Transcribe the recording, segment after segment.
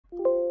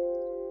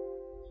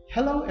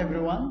Hello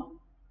everyone.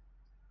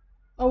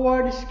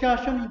 Our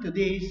discussion in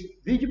today's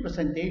video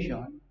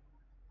presentation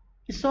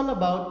is all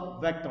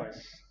about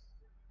vectors.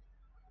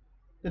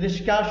 The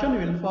discussion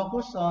will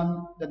focus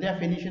on the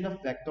definition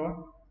of vector,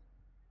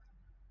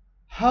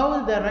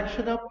 how the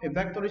direction of a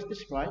vector is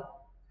described,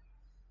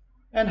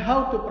 and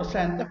how to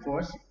present a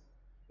force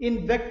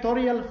in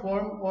vectorial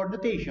form or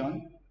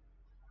notation.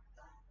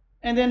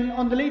 And then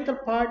on the later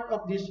part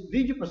of this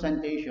video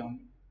presentation,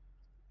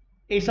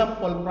 a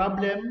sample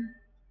problem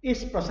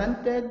is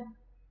presented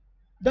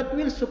that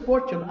will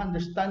support your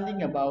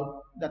understanding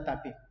about the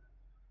topic.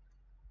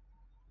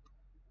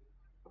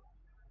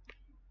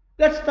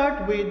 Let's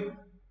start with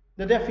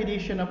the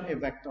definition of a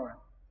vector.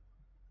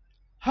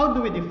 How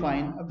do we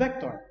define a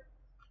vector?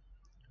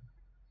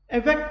 A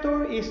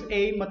vector is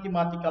a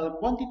mathematical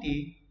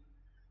quantity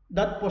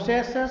that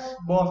possesses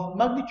both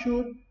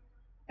magnitude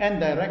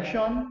and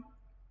direction,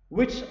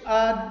 which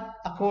add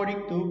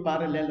according to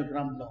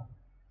parallelogram law.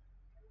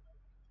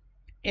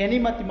 Any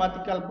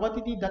mathematical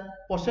quantity that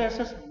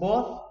possesses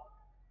both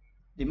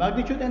the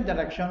magnitude and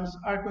directions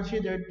are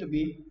considered to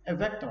be a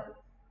vector.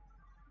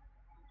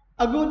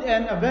 A good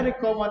and a very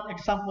common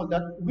example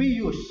that we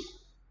use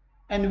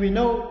and we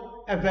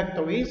know a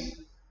vector is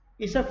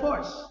a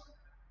force,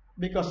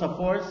 because a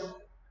force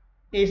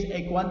is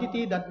a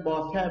quantity that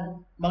both have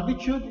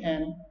magnitude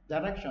and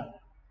direction.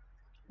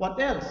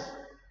 What else?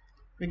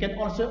 We can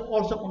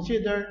also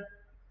consider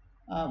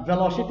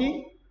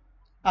velocity,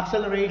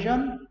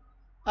 acceleration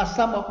as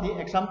some of the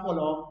example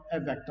of a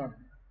vector.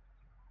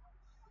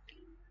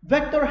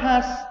 Vector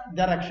has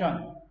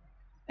direction.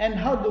 And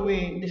how do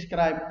we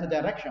describe the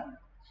direction?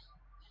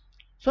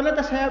 So let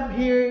us have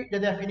here the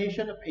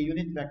definition of a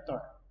unit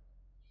vector.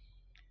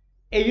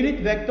 A unit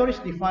vector is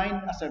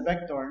defined as a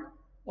vector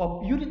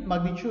of unit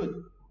magnitude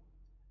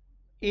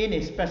in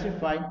a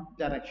specified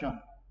direction,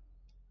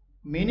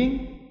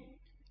 meaning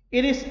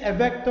it is a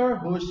vector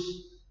whose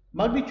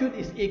magnitude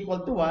is equal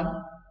to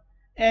 1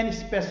 and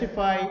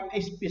specify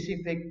a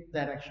specific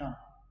direction.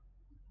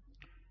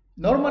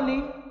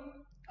 Normally,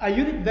 a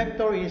unit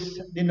vector is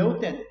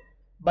denoted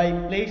by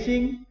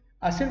placing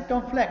a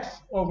circumflex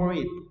over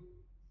it.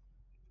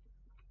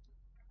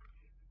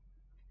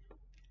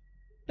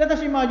 Let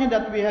us imagine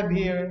that we have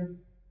here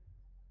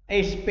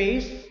a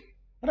space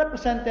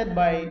represented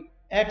by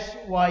x,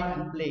 y,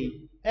 and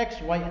plane,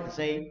 x, y, and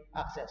z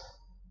axis.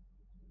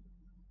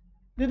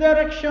 The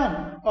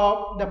direction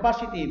of the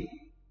positive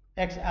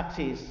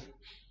x-axis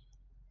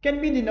can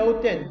be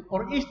denoted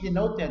or is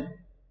denoted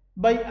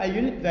by a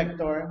unit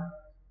vector,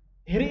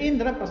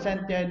 herein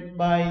represented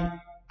by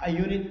a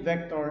unit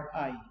vector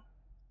I,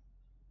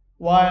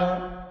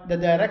 while the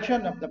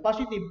direction of the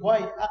positive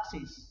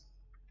y-axis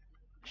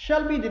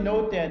shall be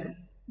denoted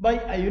by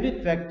a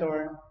unit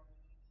vector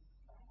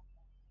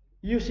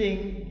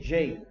using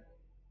j,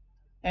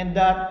 and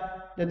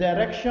that the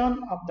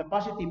direction of the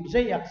positive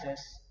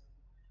z-axis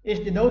is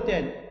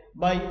denoted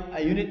by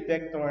a unit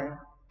vector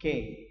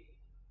k.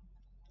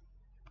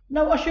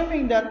 Now,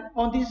 assuming that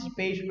on this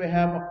space we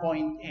have a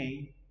point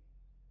A,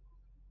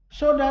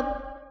 so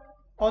that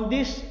on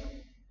this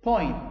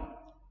point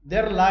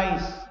there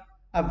lies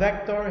a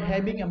vector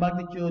having a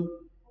magnitude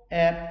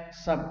f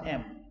sub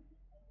m.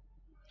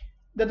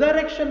 The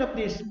direction of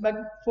this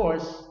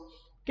force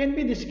can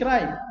be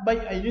described by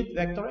a unit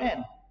vector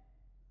n,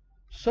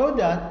 so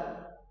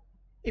that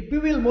if we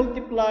will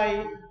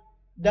multiply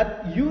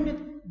that unit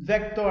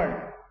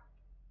vector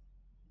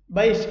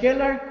by a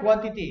scalar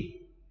quantity,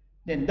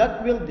 then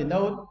that will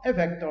denote a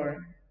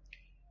vector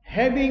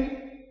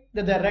having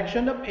the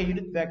direction of a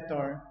unit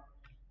vector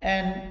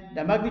and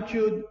the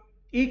magnitude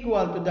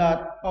equal to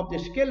that of the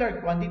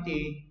scalar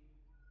quantity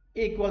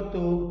equal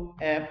to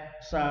f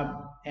sub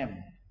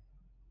m.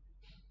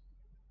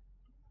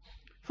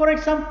 For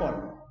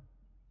example,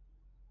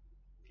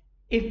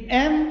 if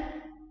m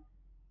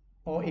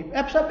or if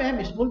f sub m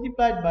is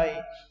multiplied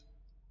by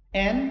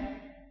n,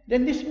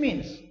 then this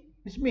means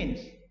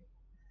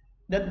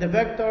that the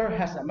vector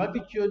has a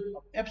magnitude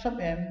of f sub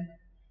m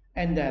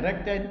and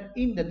directed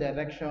in the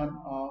direction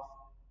of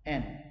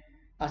n.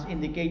 As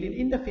indicated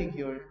in the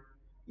figure,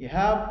 you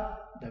have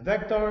the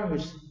vector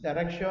whose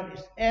direction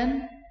is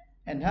n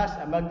and has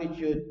a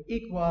magnitude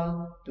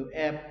equal to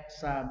f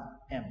sub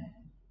m.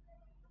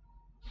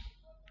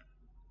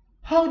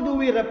 How do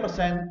we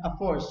represent a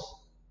force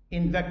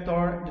in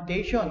vector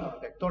notation or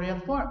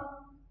vectorial form?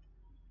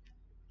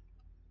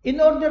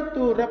 In order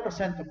to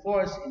represent a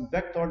force in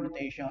vector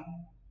notation,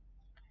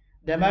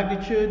 the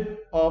magnitude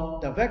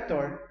of the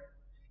vector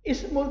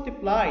is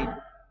multiplied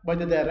by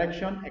the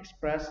direction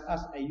expressed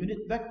as a unit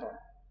vector.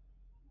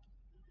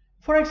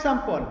 For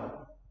example,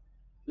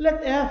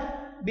 let f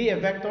be a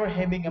vector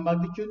having a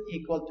magnitude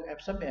equal to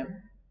f sub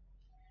m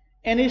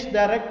and is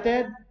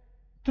directed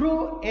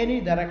through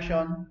any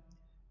direction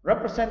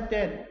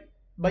represented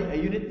by a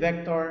unit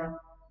vector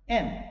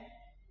n.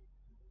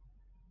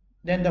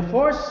 Then the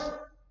force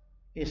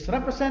is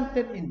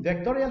represented in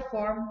vectorial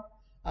form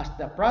as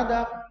the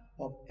product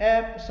of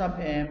f sub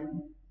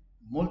m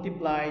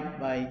multiplied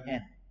by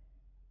n.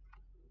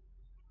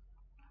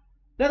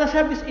 Let us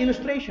have this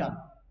illustration.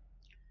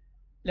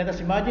 Let us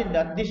imagine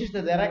that this is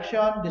the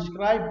direction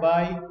described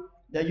by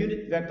the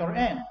unit vector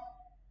n.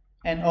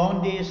 And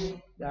on this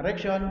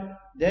direction,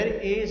 there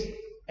is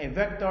a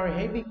vector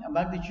having a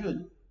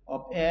magnitude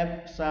of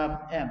f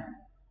sub m.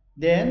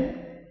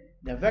 Then,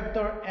 the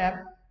vector f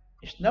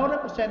is now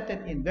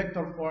represented in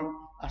vector form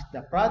as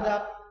the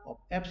product of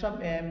f sub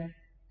m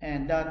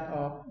and that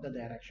of the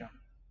direction.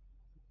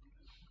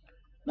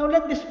 Now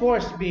let this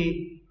force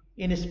be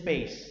in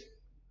space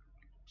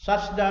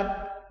such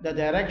that the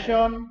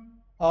direction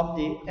of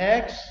the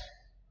x,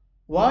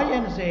 y,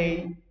 and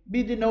z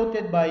be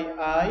denoted by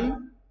I,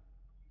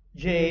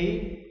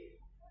 j,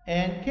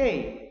 and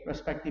k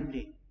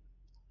respectively.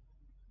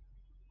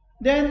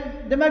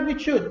 Then the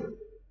magnitude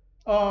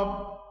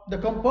of the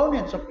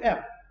components of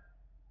f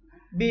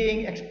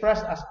being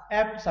expressed as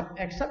f sub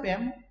x sub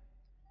m,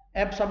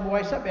 f sub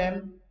y sub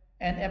m,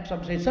 and f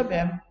sub z sub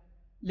m,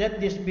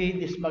 let this be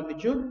this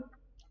magnitude.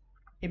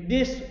 If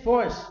this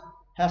force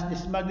has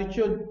this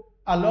magnitude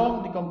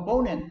along the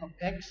component of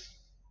x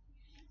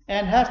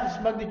and has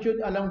this magnitude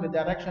along the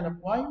direction of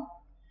y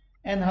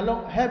and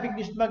having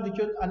this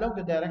magnitude along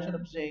the direction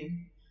of z,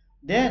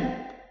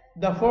 then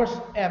the force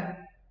F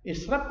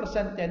is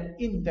represented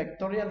in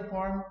vectorial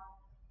form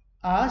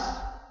as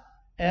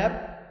F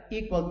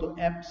equal to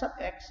F sub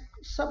x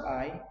sub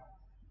I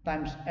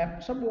times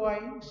F sub y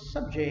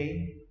sub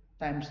j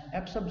times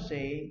F sub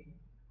z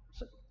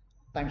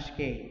times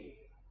k.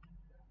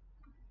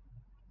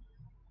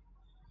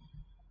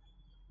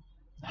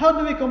 How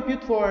do we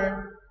compute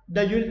for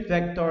the unit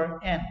vector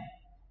n?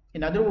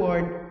 In other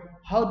words,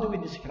 how do we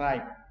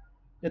describe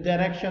the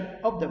direction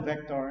of the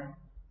vector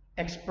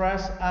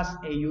expressed as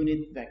a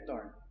unit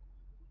vector?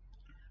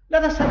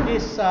 Let us have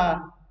this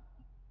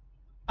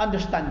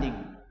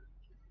understanding.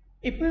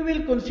 If we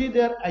will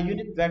consider a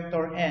unit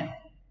vector n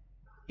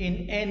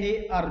in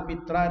any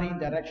arbitrary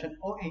direction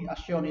OA as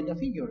shown in the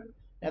figure,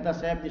 let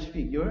us have this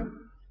figure,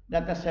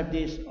 let us have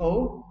this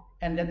O,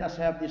 and let us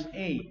have this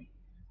A.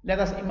 Let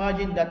us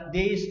imagine that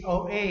this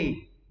OA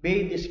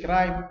be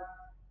described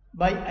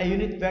by a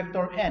unit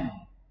vector n.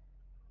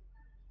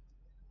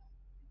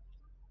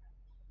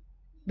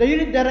 The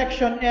unit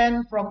direction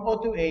n from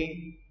O to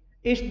A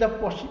is the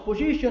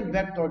position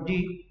vector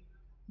d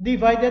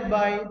divided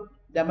by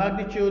the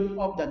magnitude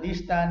of the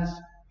distance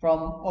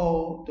from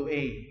O to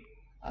A.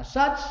 As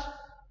such,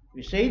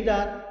 we say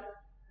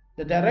that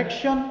the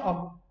direction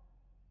of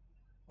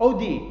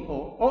OD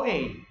or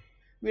OA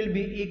will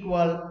be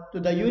equal to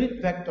the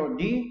unit vector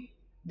d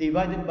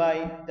divided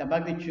by the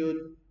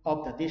magnitude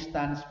of the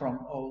distance from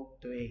O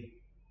to A.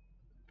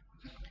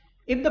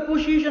 If the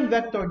position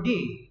vector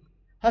d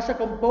has a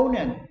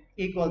component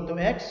equal to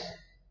x,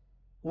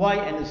 y,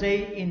 and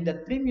z in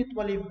the three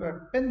mutually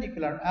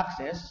perpendicular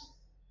axes,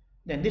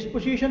 then this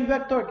position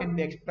vector can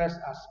be expressed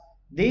as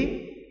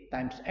d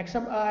times x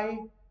sub I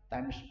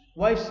times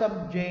y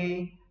sub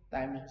j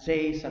times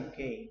z sub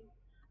k.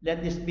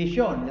 Let this be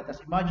shown. Let us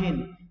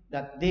imagine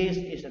that this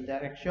is the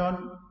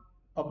direction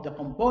of the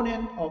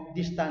component of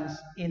distance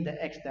in the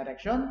x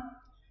direction,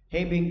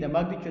 having the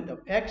magnitude of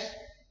x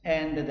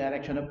and the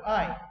direction of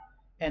I.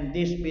 And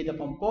this be the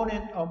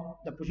component of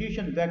the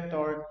position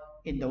vector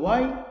in the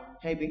y,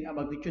 having a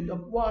magnitude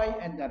of y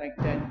and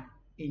directed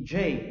in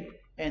j.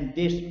 And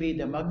this be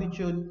the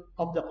magnitude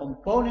of the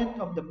component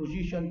of the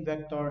position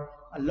vector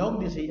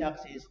along the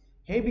z-axis,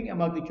 having a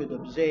magnitude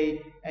of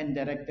z and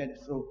directed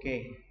through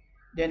k.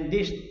 Then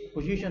this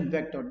position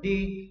vector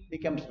d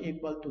becomes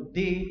equal to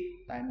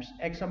d times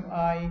x sub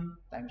I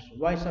times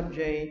y sub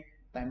j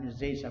times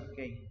z sub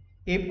k.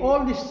 If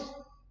all this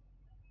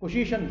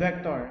position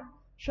vector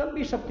shall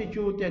be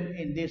substituted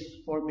in this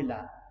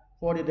formula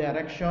for the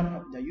direction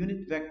of the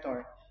unit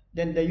vector,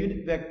 then the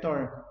unit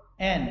vector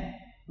n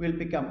will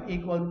become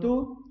equal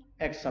to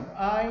x sub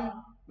I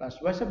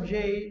plus y sub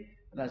j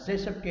plus z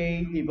sub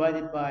k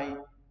divided by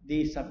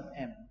d sub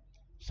m.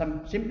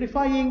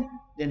 Simplifying,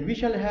 then we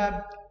shall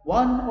have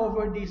 1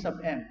 over d sub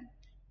m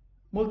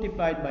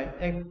multiplied by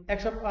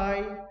x sub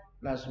I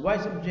plus y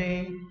sub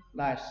j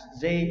plus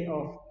z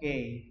of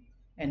k.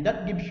 And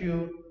that gives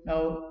you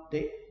now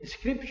the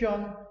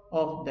description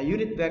of the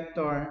unit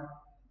vector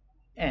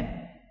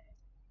n.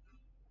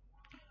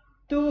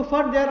 To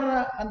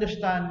further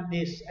understand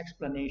this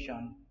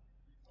explanation,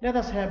 let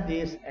us have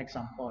this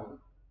example.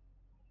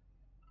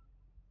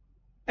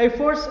 A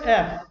force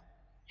F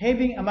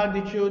having a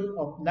magnitude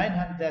of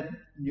 900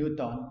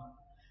 Newton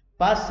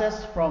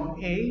passes from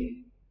A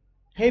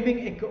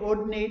having a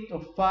coordinate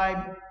of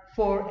 5,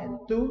 4, and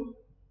 2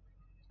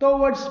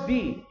 towards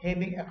B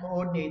having a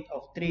coordinate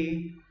of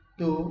 3,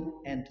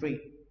 2, and 3.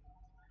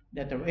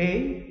 Letter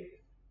A,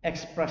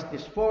 express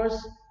this force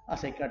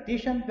as a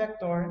Cartesian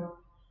vector,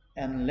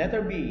 and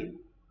letter B,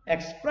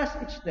 express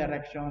its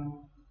direction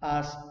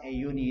as a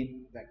unit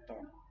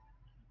vector.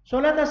 So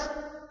let us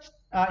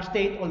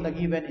state all the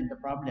given in the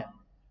problem.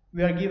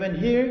 We are given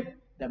here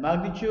the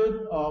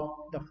magnitude of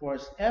the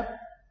force F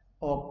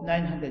of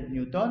 900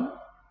 Newton,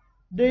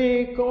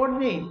 the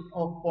coordinate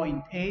of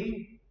point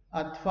A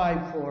at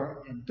 5,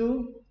 4, and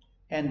 2,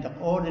 and the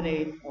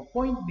coordinate of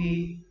point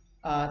B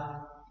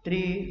at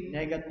 3,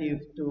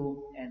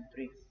 -2, and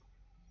 3.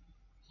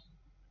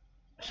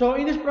 So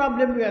in this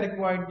problem, we are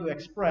required to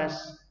express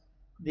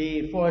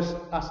the force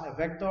as a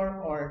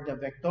vector or the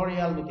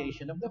vectorial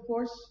notation of the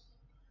force,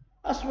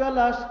 as well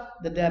as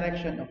the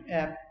direction of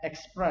F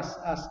expressed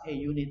as a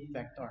unit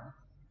vector.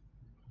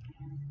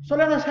 So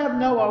let us have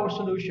now our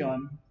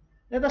solution.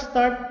 Let us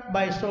start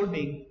by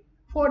solving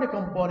for the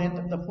component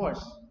of the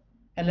force.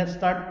 And let's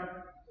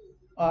start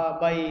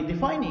by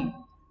defining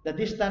the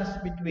distance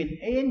between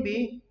A and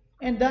B,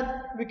 and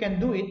that we can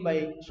do it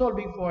by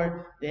solving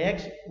for the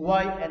x,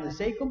 y, and the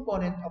z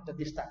component of the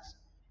distance.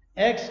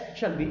 X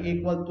shall be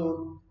equal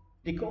to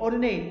the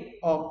coordinate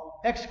of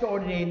x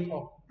coordinate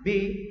of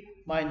B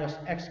minus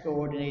x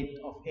coordinate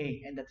of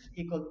A, and that's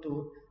equal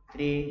to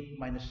 3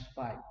 minus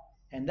 5.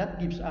 And that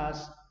gives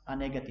us a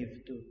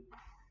 -2.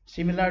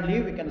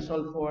 Similarly, we can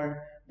solve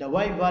for the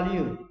y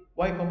value,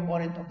 y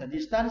component of the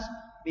distance,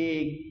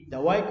 being the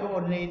y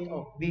coordinate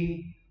of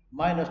B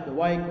minus the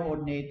y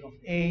coordinate of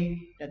A,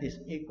 that is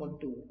equal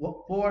to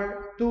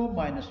 2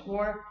 minus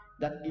 4,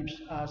 that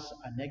gives us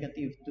a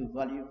 -2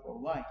 value for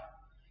y.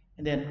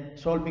 And then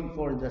solving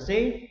for the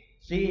z,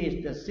 z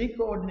is the z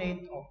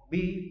coordinate of B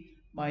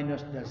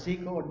minus the z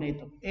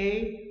coordinate of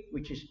A,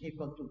 which is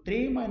equal to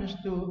 3 minus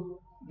 2,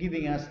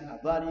 giving us a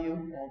value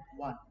of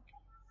 1.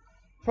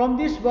 From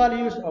these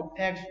values of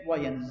x, y,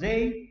 and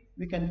z,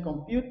 we can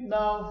compute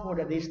now for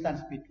the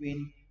distance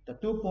between the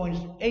 2 points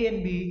A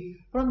and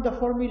B from the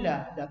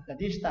formula that the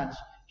distance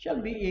shall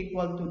be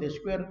equal to the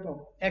square root of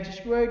x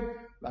squared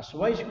plus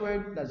y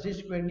squared plus z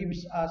squared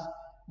gives us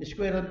the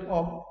square root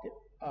of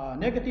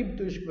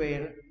 -2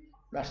 square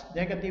plus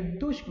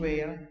 -2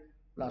 square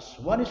plus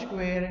 1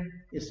 square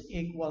is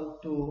equal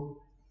to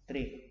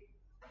 3.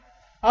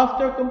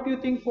 After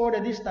computing for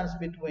the distance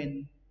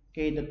between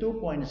the 2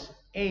 points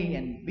A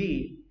and B,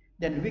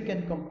 then we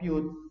can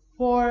compute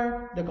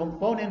for the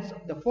components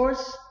of the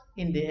force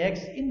in the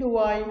x, in the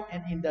y,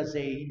 and in the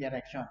z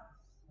direction.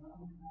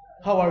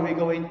 How are we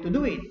going to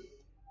do it?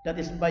 That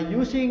is by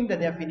using the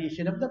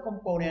definition of the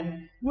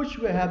component which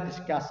we have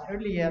discussed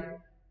earlier,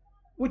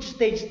 which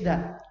states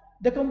that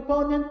the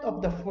component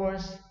of the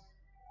force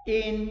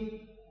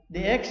in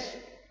the x,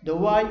 the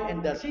y,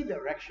 and the z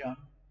direction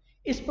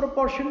is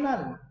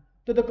proportional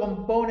to the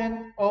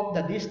component of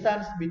the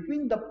distance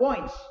between the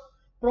points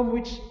from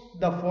which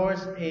the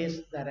force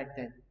is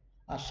directed.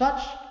 As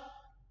such,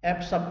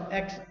 f sub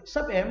x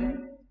sub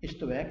m is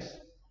to x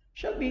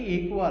shall be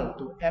equal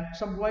to f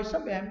sub y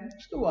sub m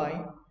is to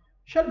y,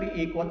 shall be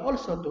equal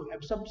also to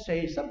f sub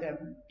z sub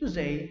m to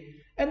z,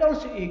 and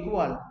also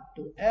equal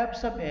to f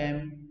sub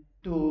m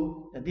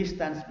to the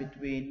distance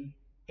between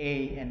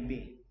A and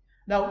B.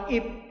 Now,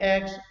 if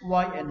x,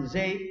 y, and z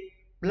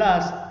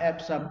plus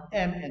f sub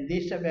m and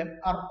d sub m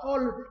are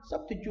all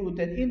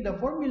substituted in the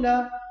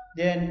formula,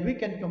 then we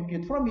can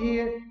compute from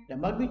here the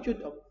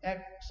magnitude of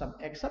x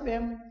sub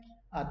m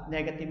at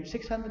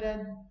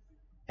 -600,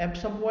 f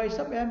sub y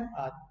sub m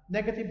at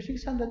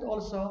 -600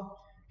 also,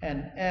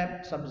 and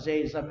f sub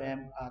z sub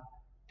m at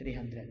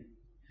 300.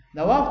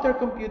 Now, after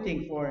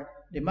computing for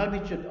the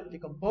magnitude of the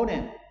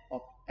component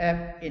of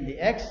f in the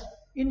x,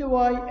 in the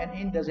y, and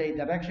in the z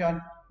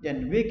direction,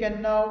 then we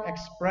can now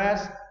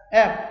express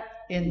f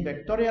in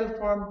vectorial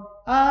form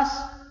as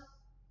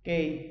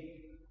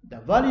the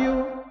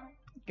value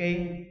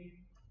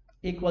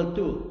equal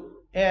to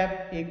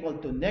f equal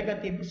to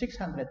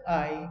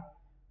 -600i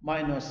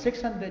minus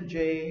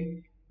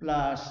 600j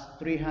plus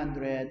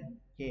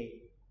 300k.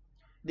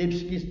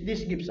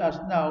 This gives us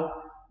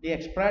now the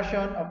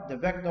expression of the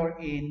vector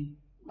in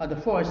the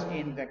force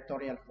in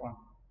vectorial form.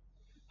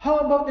 How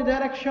about the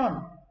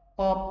direction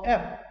of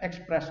f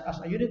expressed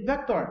as a unit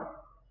vector?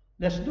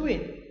 Let's do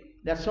it.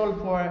 Let's solve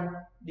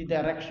for the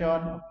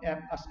direction of f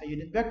as a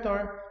unit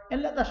vector,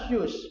 and let us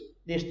use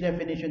this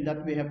definition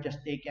that we have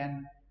just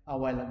taken a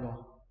while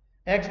ago.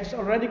 X is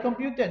already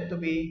computed to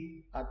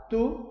be at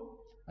 2,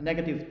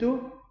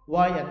 -2,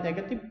 y at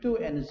 -2,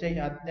 and z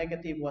at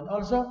 -1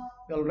 also.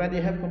 We already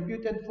have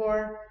computed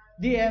for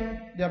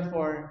dm,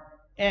 therefore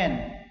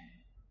n,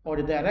 or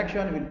the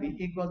direction, will be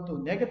equal to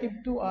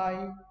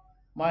 -2i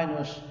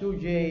minus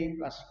 2j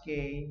plus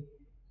k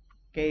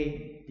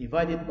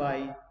divided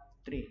by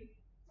 3.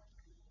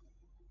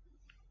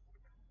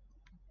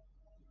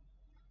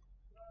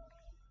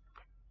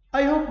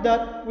 I hope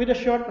that with the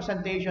short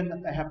presentation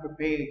that I have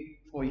prepared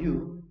for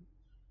you,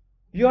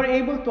 you are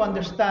able to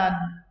understand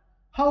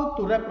how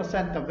to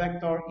represent a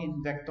vector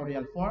in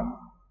vectorial form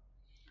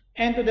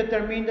and to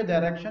determine the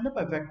direction of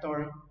a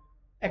vector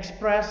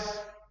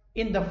expressed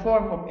in the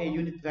form of a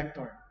unit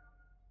vector.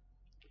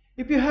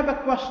 If you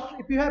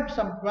have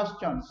some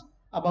questions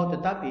about the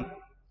topic,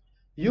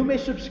 you may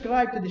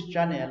subscribe to this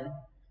channel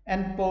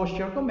and post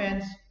your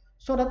comments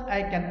so that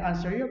I can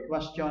answer your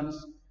questions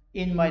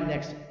in my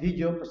next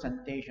video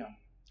presentation.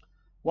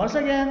 Once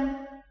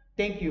again,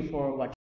 thank you for watching.